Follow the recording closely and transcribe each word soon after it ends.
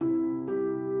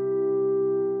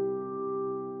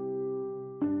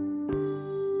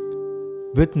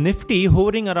With Nifty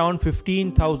hovering around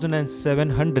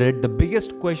 15,700, the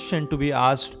biggest question to be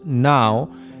asked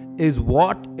now is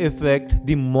what effect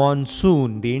the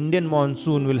monsoon, the Indian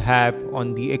monsoon, will have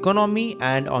on the economy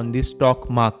and on the stock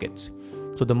markets.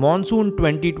 So the monsoon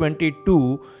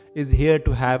 2022 is here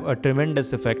to have a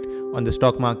tremendous effect on the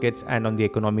stock markets and on the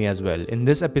economy as well. In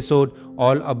this episode,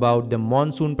 all about the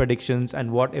monsoon predictions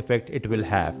and what effect it will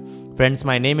have. Friends,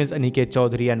 my name is Aniket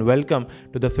Chaudhary and welcome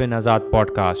to the FinAzad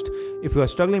podcast. If you are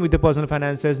struggling with your personal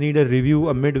finances, need a review,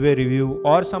 a midway review,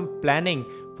 or some planning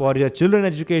for your children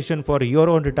education, for your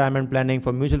own retirement planning,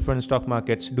 for mutual fund stock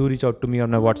markets, do reach out to me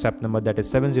on my WhatsApp number, that is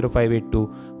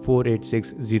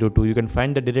 70582 You can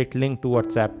find the direct link to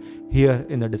WhatsApp here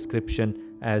in the description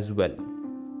as well.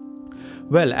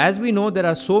 Well, as we know, there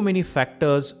are so many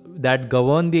factors that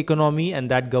govern the economy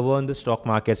and that govern the stock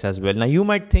markets as well. Now, you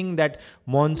might think that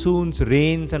monsoons,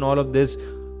 rains and all of this,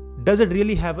 does it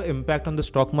really have an impact on the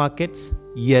stock markets?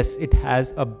 Yes, it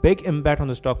has a big impact on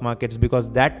the stock markets because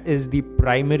that is the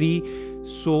primary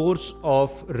source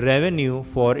of revenue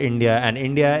for India, and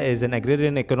India is an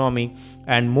agrarian economy,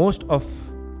 and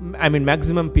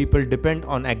maximum people depend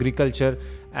on agriculture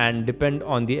and depend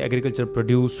on the agriculture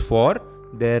produce for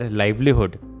their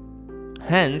livelihood.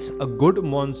 Hence, a good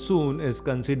monsoon is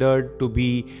considered to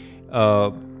be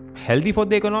healthy for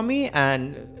the economy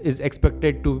and is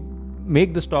expected to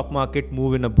make the stock market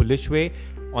move in a bullish way.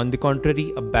 On the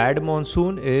contrary, a bad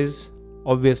monsoon is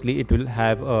obviously it will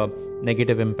have a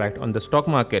negative impact on the stock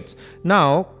markets.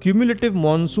 Now, cumulative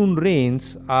monsoon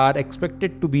rains are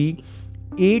expected to be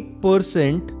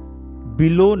 8%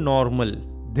 below normal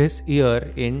this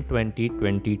year in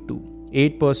 2022.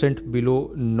 8%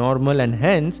 below normal, and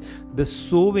hence the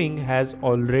sowing has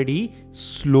already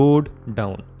slowed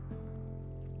down.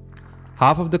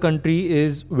 Half of the country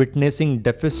is witnessing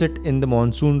deficit in the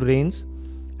monsoon rains,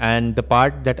 and the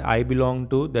part that I belong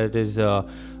to, that is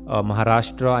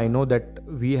Maharashtra, I know that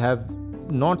we have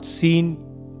not seen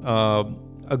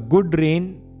a good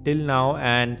rain till now,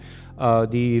 and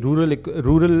the rural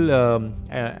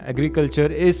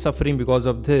agriculture is suffering because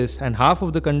of this, and half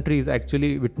of the country is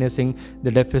actually witnessing the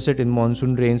deficit in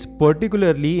monsoon rains,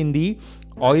 particularly in the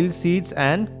oil seeds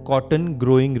and cotton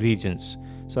growing regions.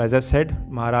 So as I said,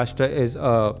 Maharashtra is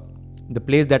the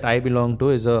place that I belong to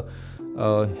is a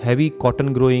heavy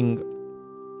cotton growing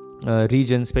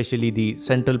region, especially the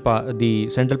central part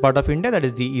of India, that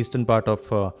is the eastern part of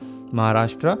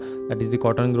Maharashtra, that is the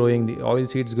cotton growing, the oil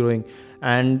seeds growing,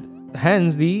 and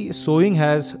hence the sowing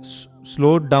has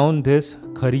slowed down this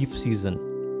Kharif season,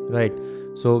 right?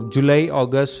 So July,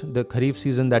 August, the Kharif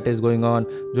season that is going on,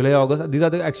 July, August, these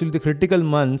are actually the critical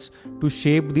months to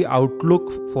shape the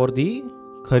outlook for the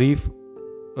Kharif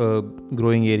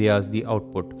growing areas, the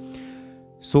output.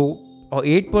 So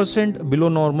 8% below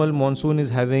normal monsoon is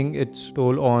having its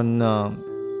toll on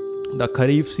the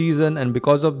Kharif season, and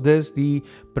because of this, the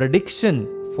prediction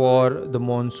for the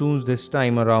monsoons this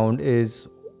time around is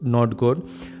not good.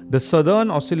 The Southern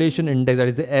Oscillation Index, that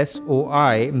is the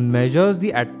SOI, measures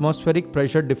the atmospheric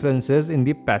pressure differences in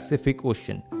the Pacific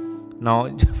Ocean.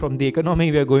 Now, from the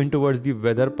economy, we are going towards the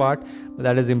weather part.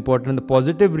 That is important. The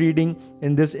positive reading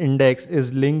in this index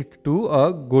is linked to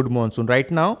a good monsoon.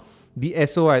 Right now, the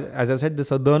SOI, as I said, the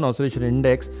Southern Oscillation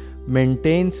Index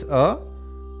maintains a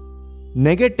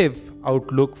negative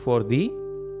outlook for the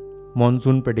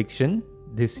monsoon prediction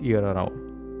this year around.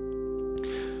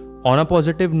 On a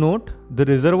positive note, the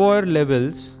reservoir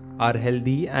levels are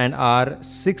healthy and are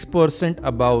 6%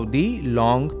 above the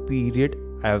long period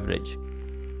average.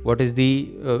 What is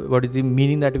the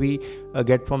meaning that we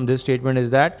get from this statement is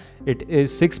that it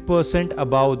is 6%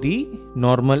 above the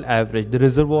normal average. The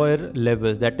reservoir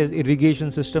levels, that is, irrigation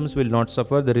systems will not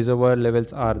suffer. The reservoir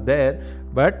levels are there,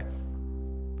 but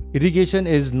irrigation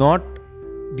is not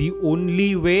the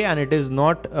only way, and it is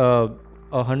not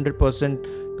 100%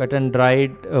 cut and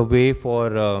dried way for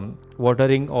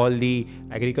watering all the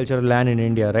agricultural land in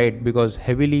India, right? Because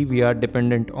heavily we are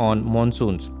dependent on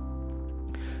monsoons.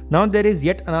 Now there is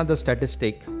yet another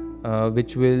statistic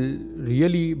which will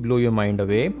really blow your mind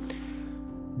away.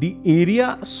 The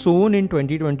area sown in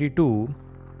 2022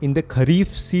 in the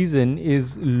Kharif season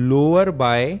is lower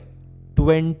by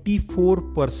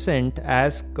 24%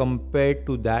 as compared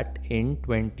to that in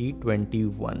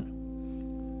 2021.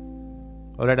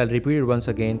 Alright, I'll repeat it once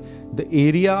again. The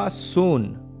area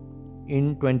sown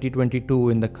in 2022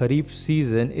 in the Kharif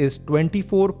season is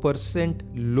 24%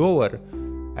 lower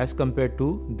as compared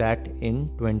to that in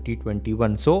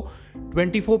 2021. So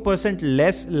 24%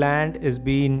 less land is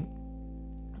being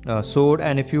sowed,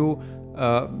 and if you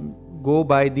go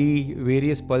by the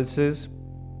various pulses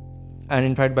and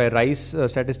in fact by rice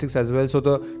statistics as well. So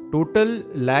the total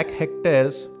lakh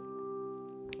hectares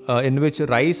in which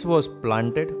rice was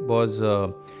planted was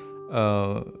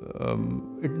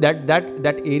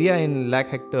that area in lakh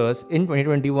hectares in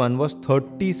 2021 was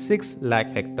 36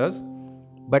 lakh hectares,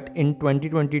 but in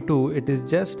 2022 it is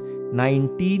just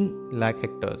 19 lakh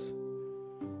hectares.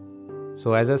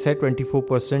 So as I said,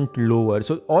 24% lower.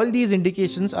 So all these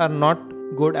indications are not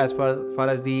good as far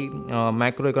as the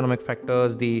macroeconomic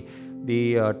factors, the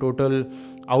total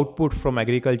output from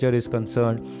agriculture is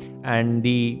concerned, and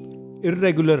the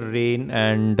irregular rain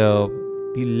and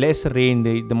the less rain,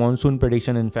 the monsoon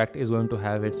prediction in fact is going to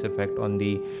have its effect on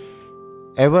the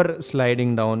ever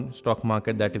sliding down stock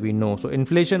market that we know. So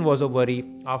inflation was a worry.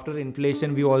 After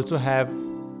inflation, we also have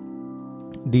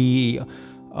the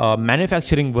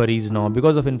manufacturing worries now.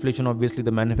 Because of inflation, obviously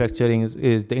the manufacturing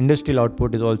is the industrial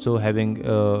output is also having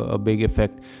a big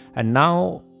effect. And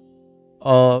now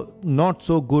not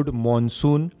so good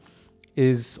monsoon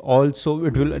is also,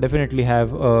 it will definitely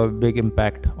have a big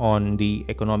impact on the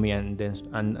economy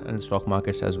and stock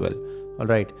markets as well. All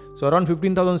right, so around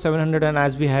 15,700, and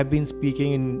as we have been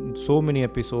speaking in so many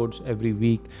episodes every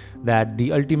week, that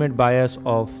the ultimate bias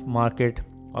of market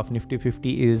of Nifty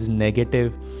 50 is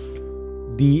negative.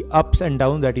 The ups and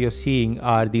downs that you're seeing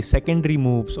are the secondary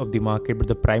moves of the market, but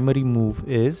the primary move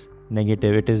is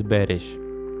negative, it is bearish.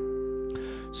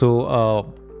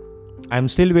 So I'm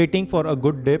still waiting for a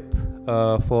good dip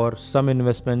for some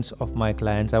investments of my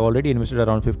clients. I've already invested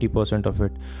around 50% of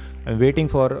it. I'm waiting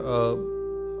for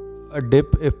a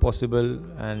dip if possible,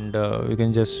 and we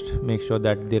can just make sure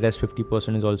that the rest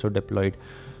 50% is also deployed.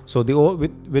 So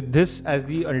with this as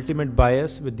the ultimate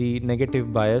bias, with the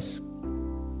negative bias,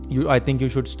 I think you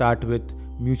should start with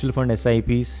mutual fund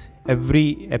SIPs.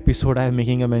 Every episode I am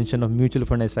making a mention of mutual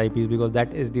fund SIPs because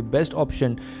that is the best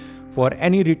option for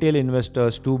any retail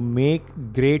investors to make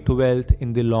great wealth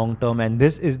in the long term. And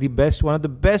this is one of the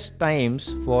best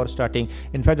times for starting.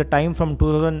 In fact, the time from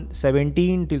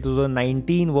 2017 till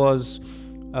 2019 was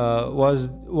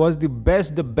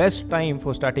the best time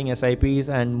for starting SIPs,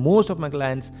 and most of my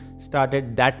clients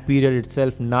started that period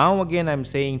itself. Now again, I'm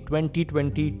saying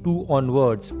 2022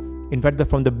 onwards. In fact,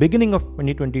 from the beginning of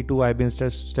 2022, I've been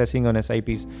stressing on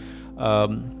SIPs.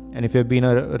 And if you've been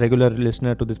a regular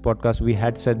listener to this podcast, we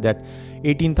had said that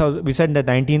 18,000. We said that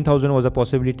 19,000 was a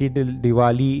possibility till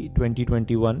Diwali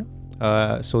 2021.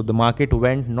 So the market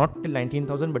went not till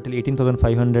 19,000 but till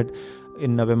 18,500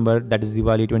 in November. That is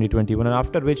Diwali 2021, and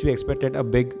after which we expected a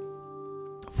big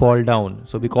fall down.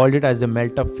 So we called it as the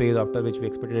melt up phase, after which we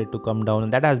expected it to come down,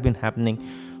 and that has been happening.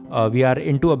 We are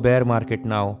into a bear market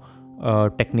now,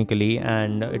 technically,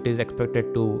 and it is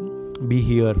expected to be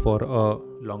here for a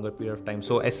longer period of time.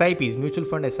 So SIPs, mutual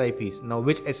fund SIPs. Now,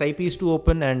 which SIPs to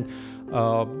open and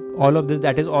all of this,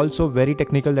 that is also very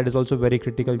technical, that is also very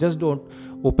critical. Just don't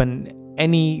open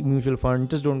any mutual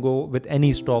fund, just don't go with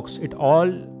any stocks. It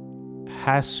all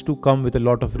has to come with a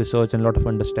lot of research and a lot of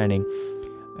understanding,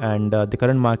 and the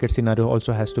current market scenario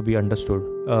also has to be understood.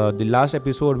 The last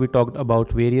episode we talked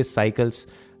about various cycles,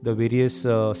 the various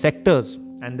sectors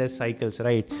and their cycles,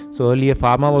 right? So earlier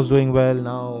pharma was doing well,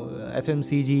 now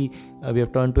FMCG, we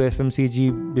have turned to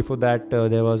FMCG. Before that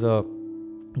there was a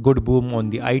good boom on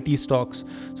the IT stocks.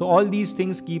 So all these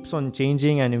things keeps on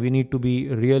changing, and we need to be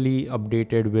really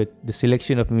updated with the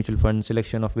selection of mutual funds,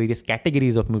 selection of various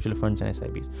categories of mutual funds and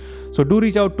SIPs. So do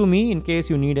reach out to me in case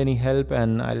you need any help,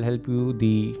 and I'll help you.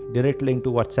 The direct link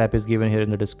to WhatsApp is given here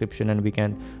in the description, and we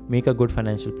can make a good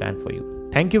financial plan for you.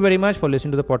 Thank you very much for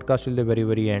listening to the podcast till the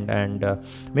very end, and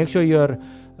make sure you're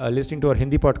listening to our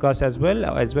Hindi podcast as well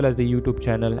as the YouTube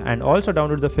channel, and also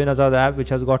download the FinAzad app, which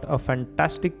has got a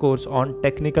fantastic course on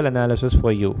technical analysis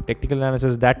for you. Technical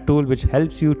analysis, that tool which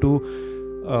helps you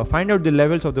to find out the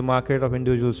levels of the market of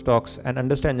individual stocks and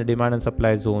understand the demand and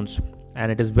supply zones,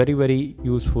 and it is very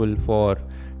useful for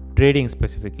trading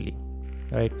specifically,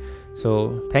 right?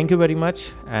 So thank you very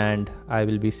much, and I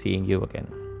will be seeing you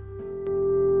again.